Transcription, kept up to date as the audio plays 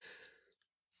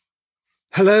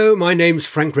Hello, my name's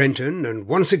Frank Renton, and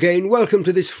once again welcome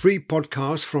to this free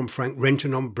podcast from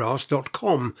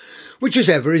frankrentononbrass.com, which as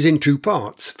ever is in two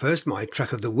parts. First, my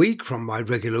track of the week from my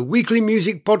regular weekly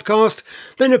music podcast,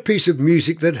 then a piece of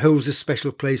music that holds a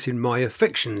special place in my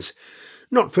affections.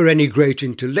 Not for any great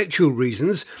intellectual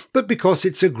reasons, but because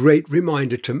it's a great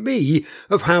reminder to me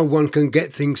of how one can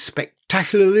get things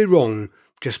spectacularly wrong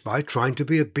just by trying to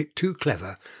be a bit too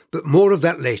clever. But more of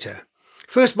that later.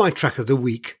 First, my track of the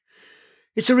week.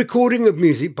 It's a recording of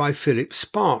music by Philip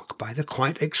Spark by the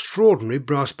quite extraordinary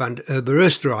brass band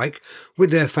Österreich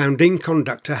with their founding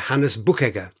conductor Hannes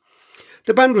Buchegger.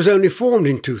 The band was only formed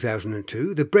in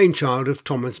 2002, the brainchild of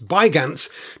Thomas Beigantz,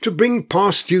 to bring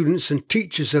past students and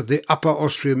teachers of the Upper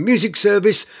Austrian Music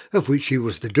Service, of which he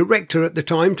was the director at the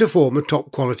time, to form a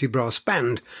top-quality brass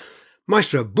band.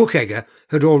 Maestro Buchegger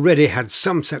had already had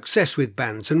some success with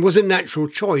bands and was a natural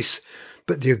choice,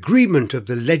 but the agreement of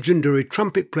the legendary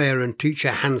trumpet player and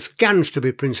teacher Hans Gansch to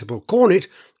be principal cornet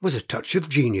was a touch of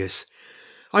genius.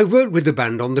 I worked with the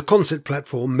band on the concert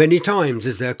platform many times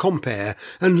as their compere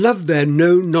and loved their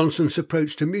no-nonsense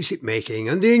approach to music making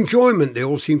and the enjoyment they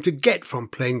all seemed to get from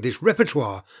playing this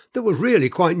repertoire that was really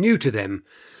quite new to them.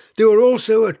 They were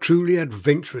also a truly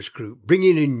adventurous group,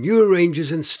 bringing in new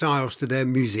arrangements and styles to their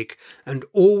music and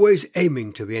always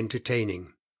aiming to be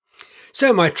entertaining.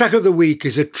 So my track of the week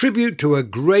is a tribute to a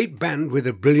great band with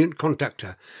a brilliant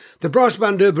conductor. The brass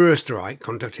band Österreich,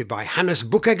 conducted by Hannes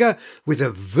Buchegger, with a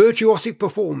virtuosic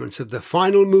performance of the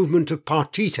final movement of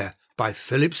Partita by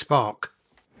Philip Spark.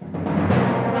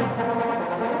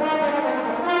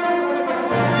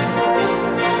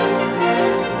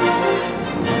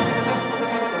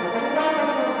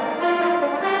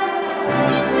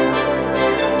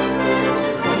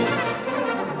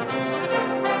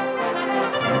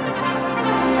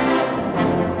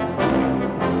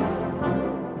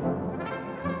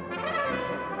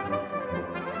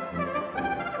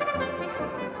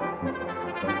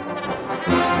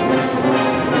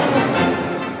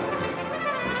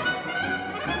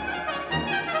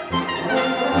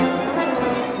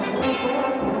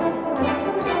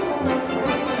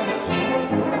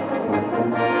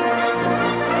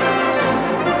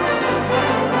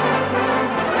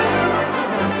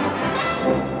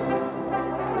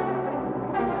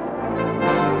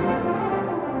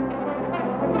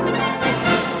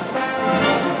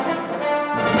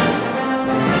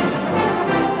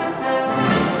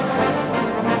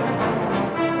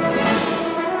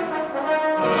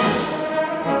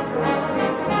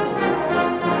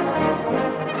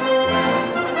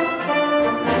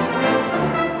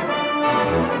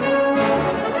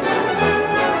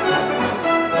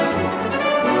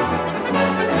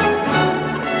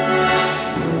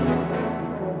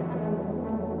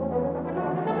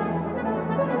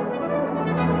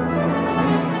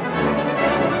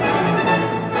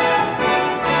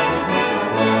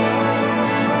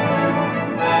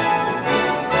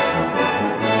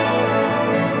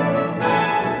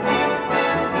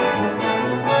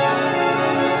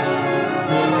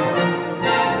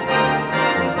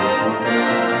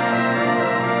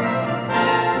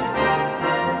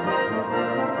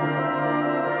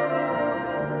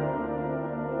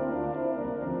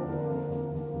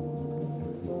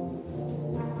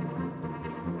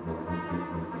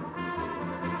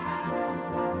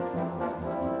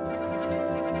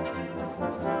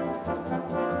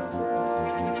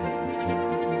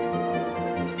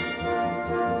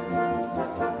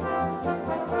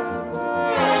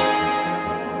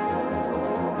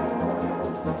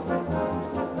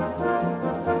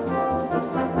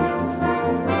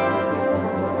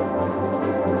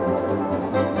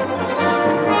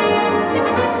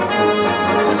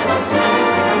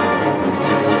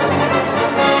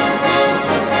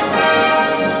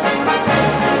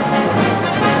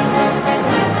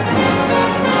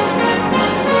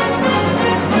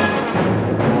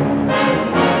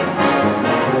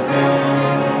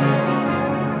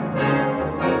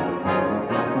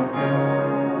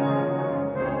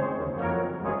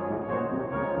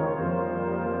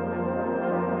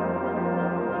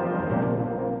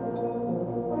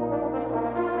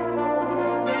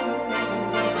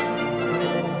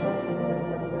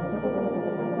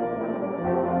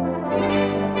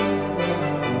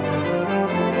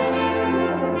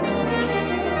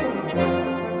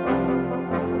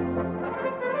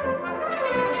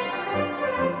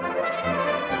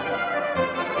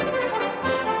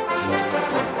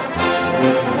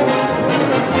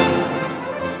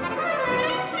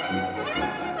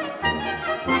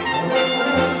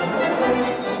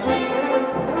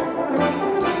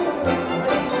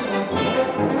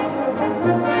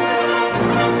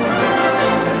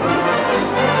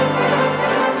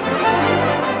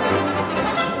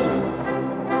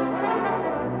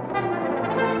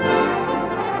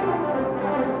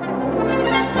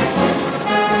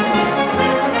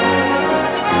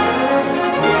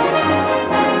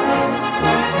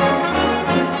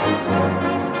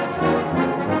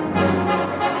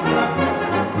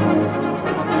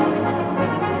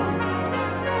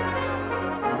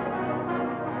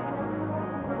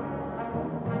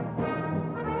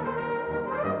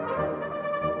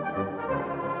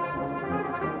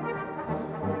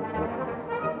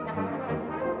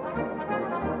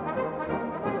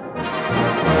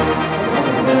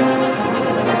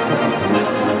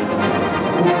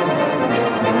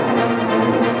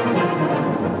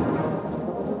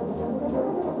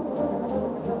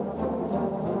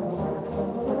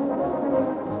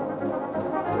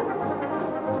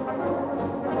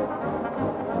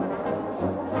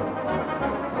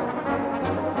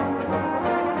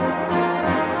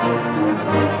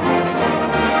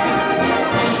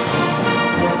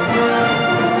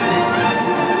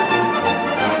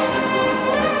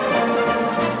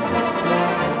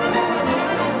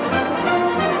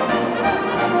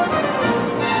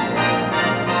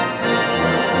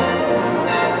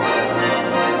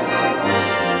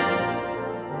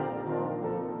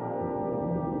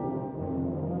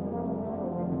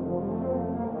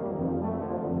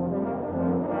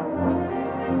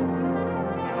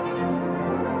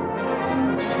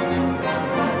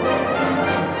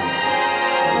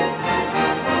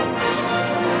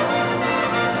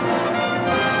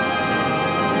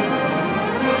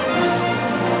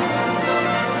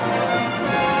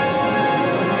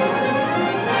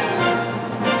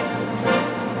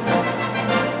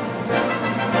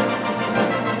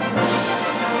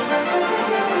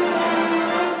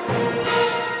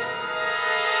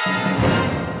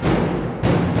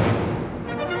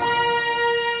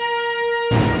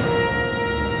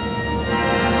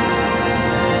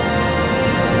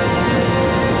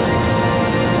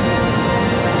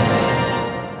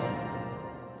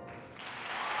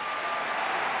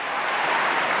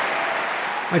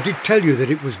 did tell you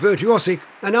that it was virtuosic,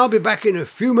 and I'll be back in a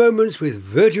few moments with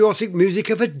virtuosic music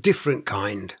of a different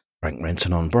kind. Frank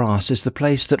Renton on Brass is the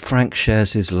place that Frank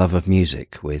shares his love of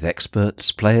music with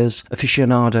experts, players,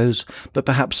 aficionados, but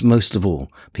perhaps most of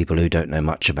all, people who don't know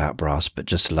much about brass but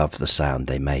just love the sound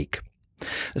they make.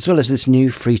 As well as this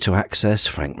new free-to-access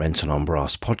Frank Renton on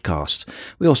Brass podcast,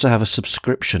 we also have a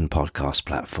subscription podcast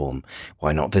platform.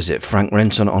 Why not visit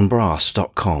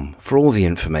frankrentononbrass.com for all the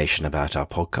information about our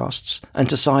podcasts and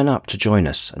to sign up to join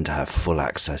us and to have full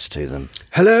access to them.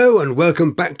 Hello and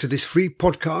welcome back to this free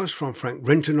podcast from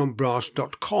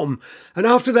frankrentononbrass.com. And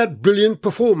after that brilliant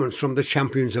performance from the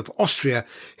champions of Austria,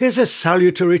 here's a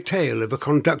salutary tale of a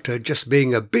conductor just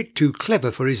being a bit too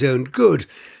clever for his own good.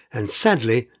 And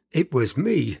sadly, it was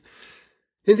me.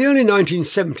 In the early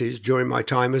 1970s, during my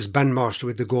time as bandmaster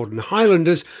with the Gordon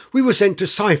Highlanders, we were sent to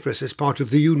Cyprus as part of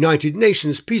the United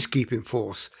Nations peacekeeping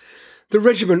force. The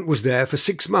regiment was there for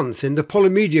 6 months in the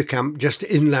Polymedia camp just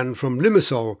inland from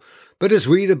Limassol, but as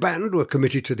we, the band, were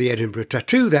committed to the Edinburgh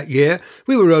Tattoo that year,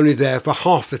 we were only there for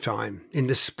half the time, in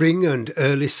the spring and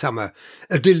early summer,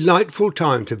 a delightful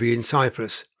time to be in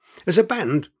Cyprus. As a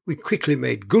band, we quickly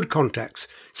made good contacts,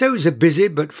 so it was a busy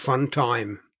but fun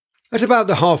time. At about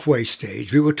the halfway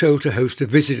stage, we were told to host a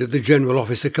visit of the General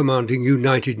Officer commanding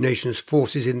United Nations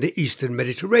forces in the Eastern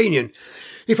Mediterranean,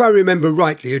 if I remember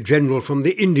rightly, a general from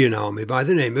the Indian Army by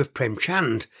the name of Prem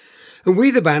Chand. And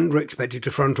we, the band, were expected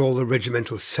to front all the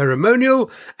regimental ceremonial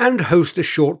and host a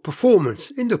short performance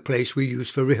in the place we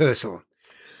used for rehearsal.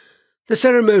 The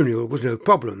ceremonial was no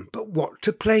problem, but what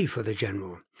to play for the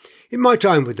general? In my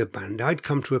time with the band, I'd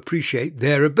come to appreciate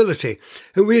their ability,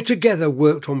 and we had together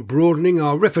worked on broadening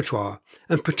our repertoire,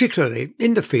 and particularly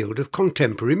in the field of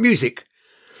contemporary music.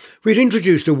 We'd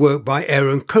introduced a work by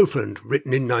Aaron Copland,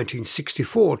 written in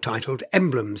 1964, titled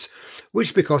Emblems,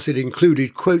 which, because it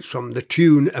included quotes from the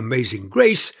tune Amazing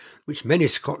Grace, which many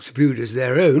Scots viewed as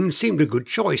their own, seemed a good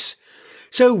choice.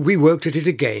 So we worked at it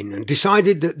again, and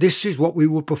decided that this is what we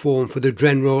would perform for the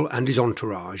General and his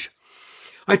entourage.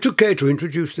 I took care to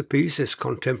introduce the piece as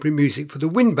contemporary music for the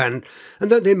wind band,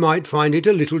 and that they might find it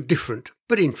a little different,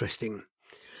 but interesting.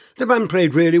 The band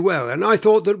played really well, and I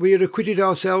thought that we had acquitted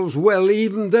ourselves well,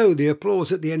 even though the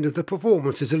applause at the end of the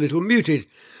performance is a little muted.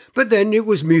 But then it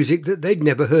was music that they'd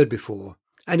never heard before,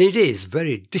 and it is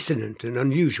very dissonant and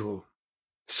unusual.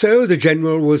 So the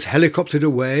General was helicoptered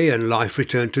away and life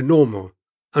returned to normal.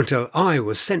 Until I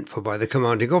was sent for by the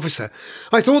commanding officer.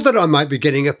 I thought that I might be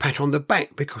getting a pat on the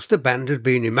back because the band had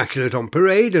been immaculate on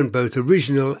parade and both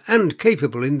original and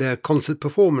capable in their concert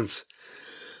performance.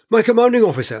 My commanding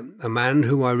officer, a man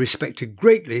whom I respected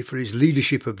greatly for his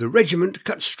leadership of the regiment,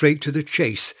 cut straight to the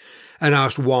chase and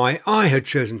asked why I had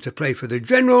chosen to play for the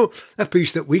General a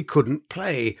piece that we couldn't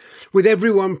play, with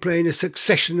everyone playing a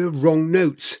succession of wrong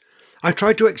notes. I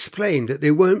tried to explain that they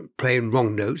weren't playing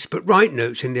wrong notes, but right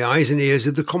notes in the eyes and ears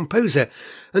of the composer,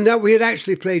 and that we had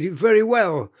actually played it very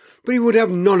well, but he would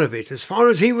have none of it. As far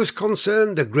as he was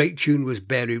concerned, the great tune was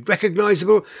barely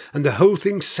recognisable, and the whole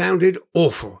thing sounded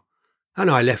awful. And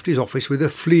I left his office with a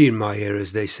flea in my ear,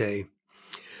 as they say.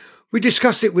 We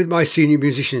discussed it with my senior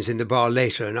musicians in the bar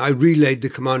later, and I relayed the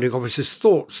commanding officer's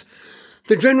thoughts.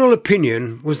 The general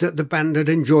opinion was that the band had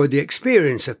enjoyed the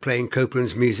experience of playing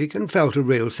Copland's music and felt a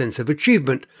real sense of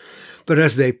achievement, but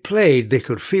as they played they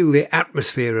could feel the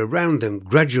atmosphere around them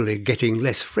gradually getting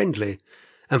less friendly,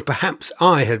 and perhaps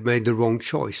I had made the wrong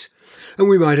choice, and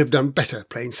we might have done better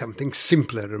playing something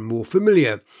simpler and more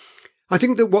familiar. I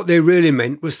think that what they really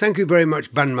meant was, "Thank you very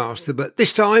much, bandmaster, but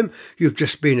this time you've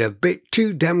just been a bit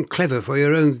too damn clever for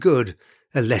your own good.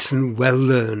 A lesson well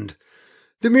learned."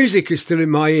 The music is still in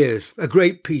my ears, a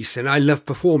great piece, and I love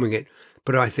performing it,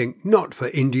 but I think not for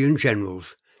Indian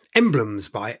generals. Emblems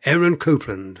by Aaron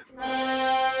Copland.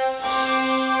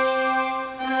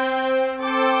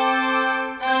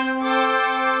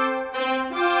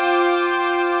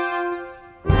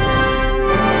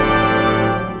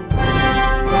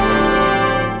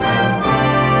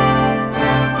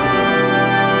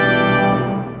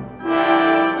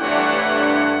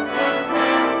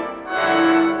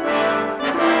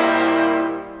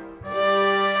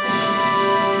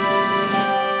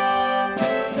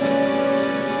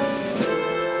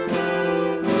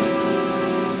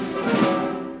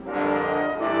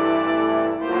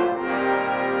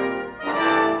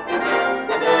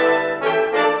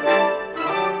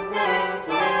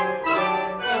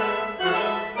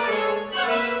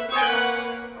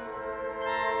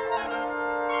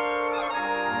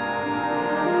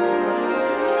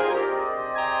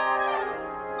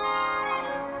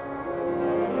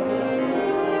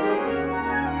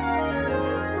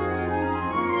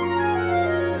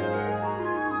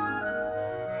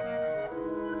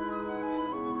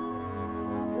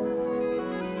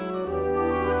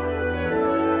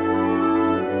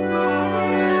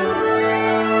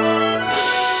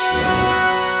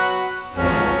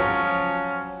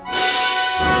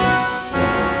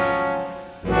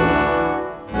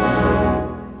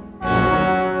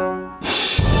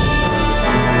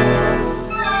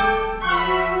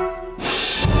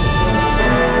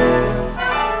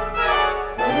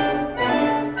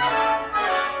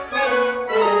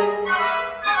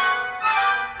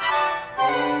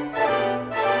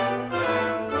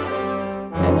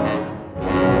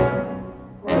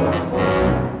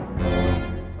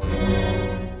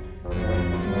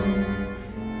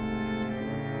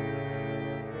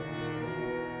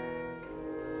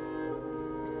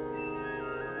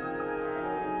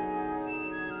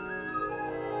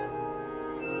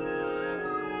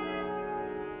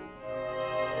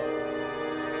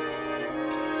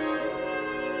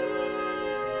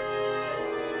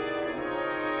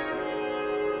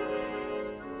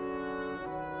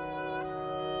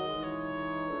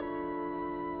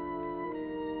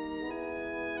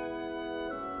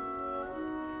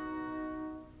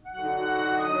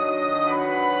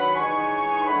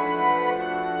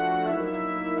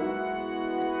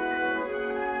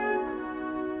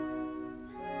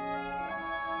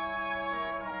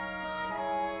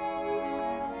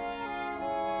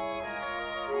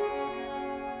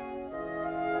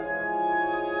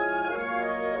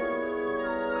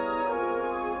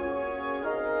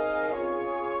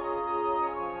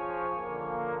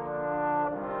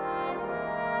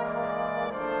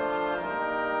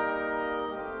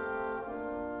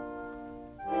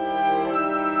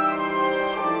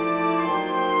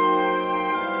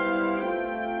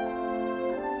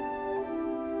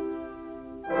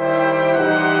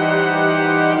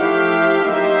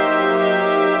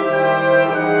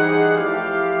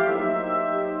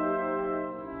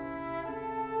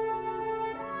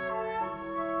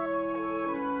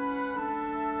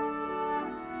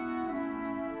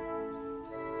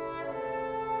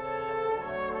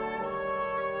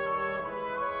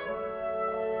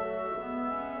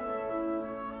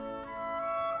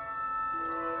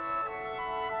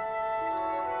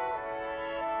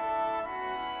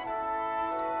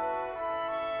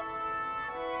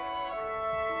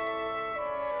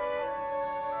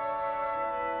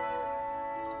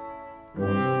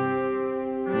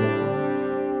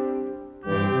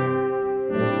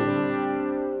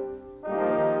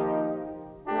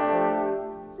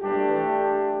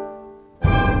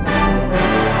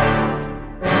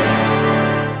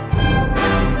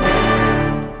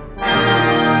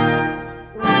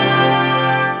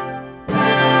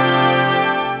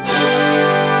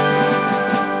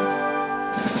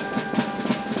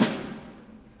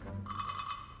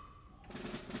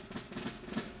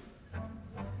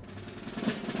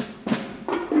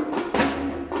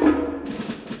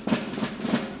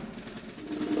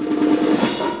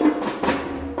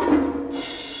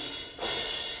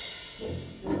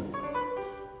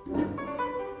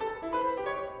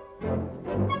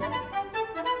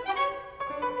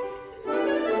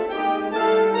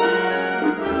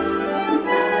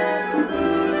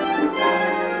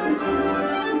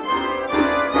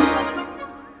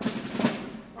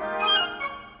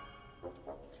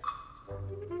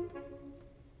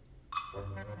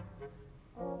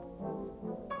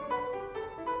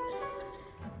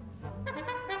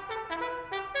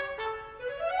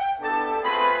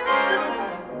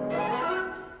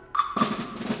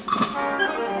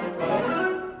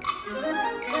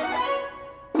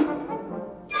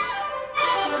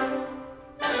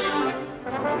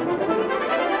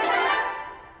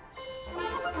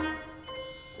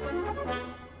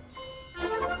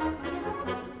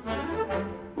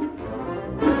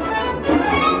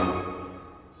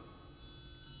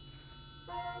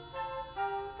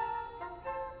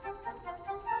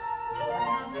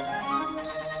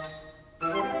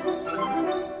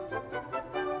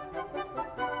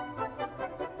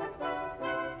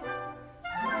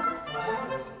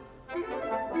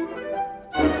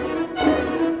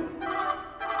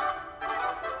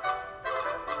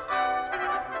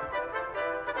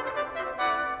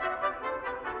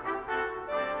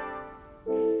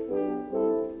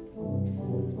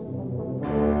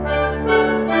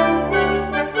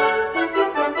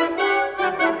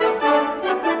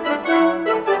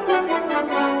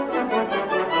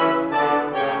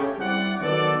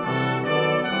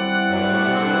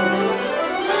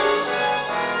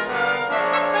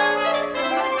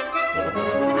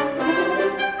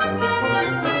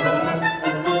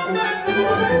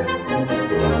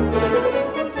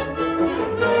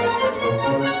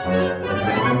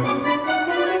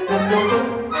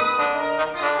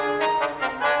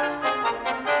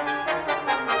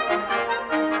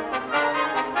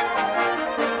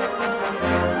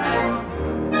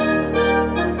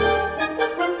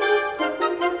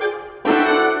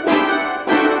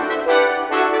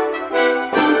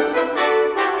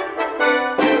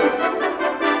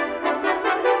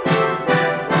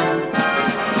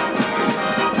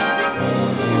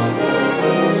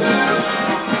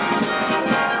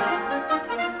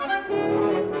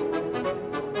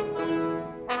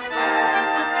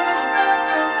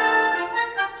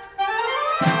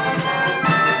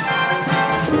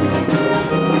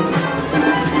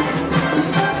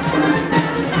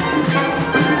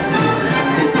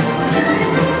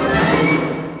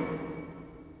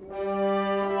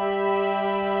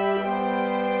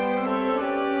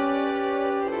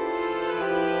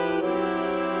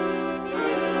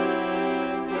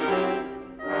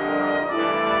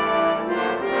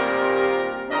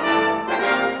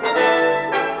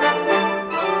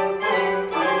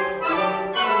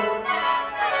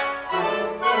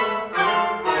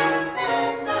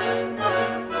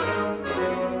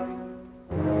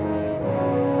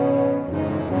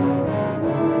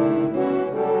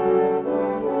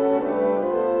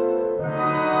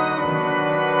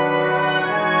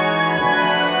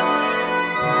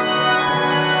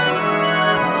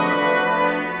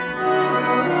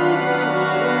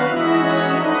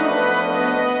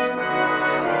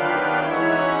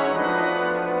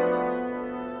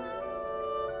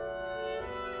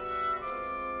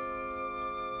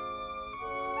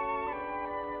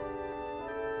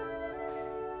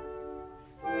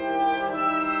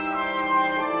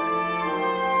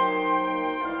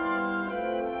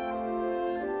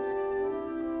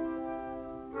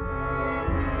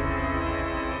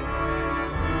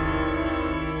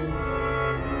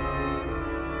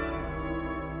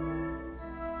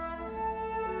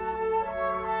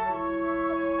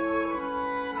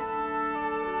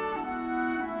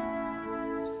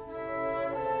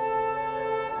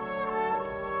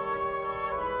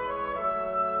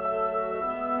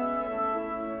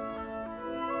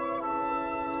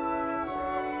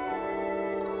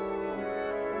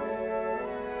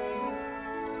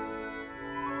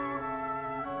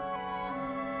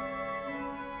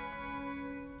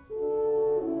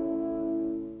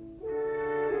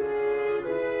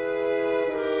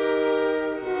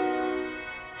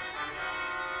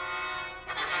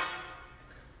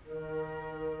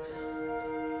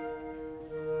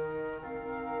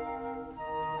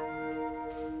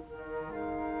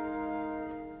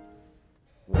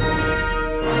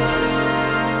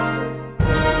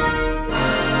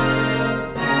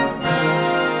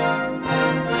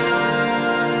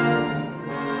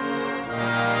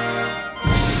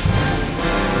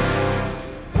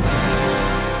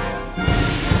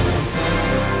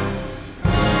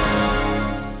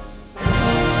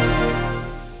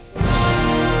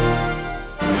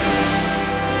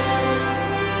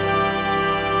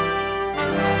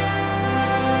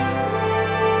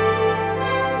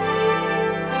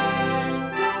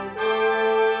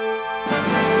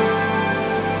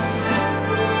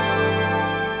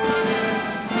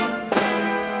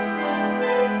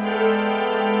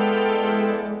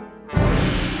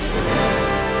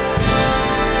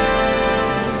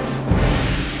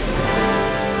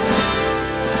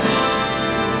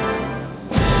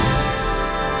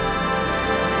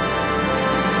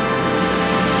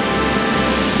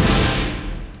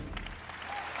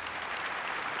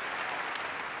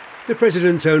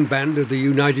 President's Own Band of the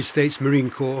United States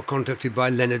Marine Corps, conducted by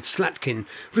Leonard Slatkin,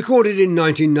 recorded in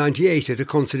 1998 at a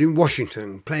concert in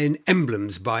Washington, playing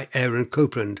Emblems by Aaron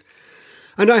Copland.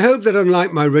 And I hope that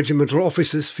unlike my regimental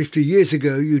officers 50 years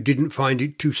ago, you didn't find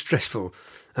it too stressful,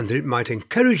 and that it might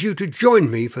encourage you to join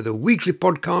me for the weekly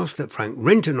podcast at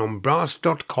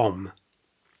frankrentononbrass.com.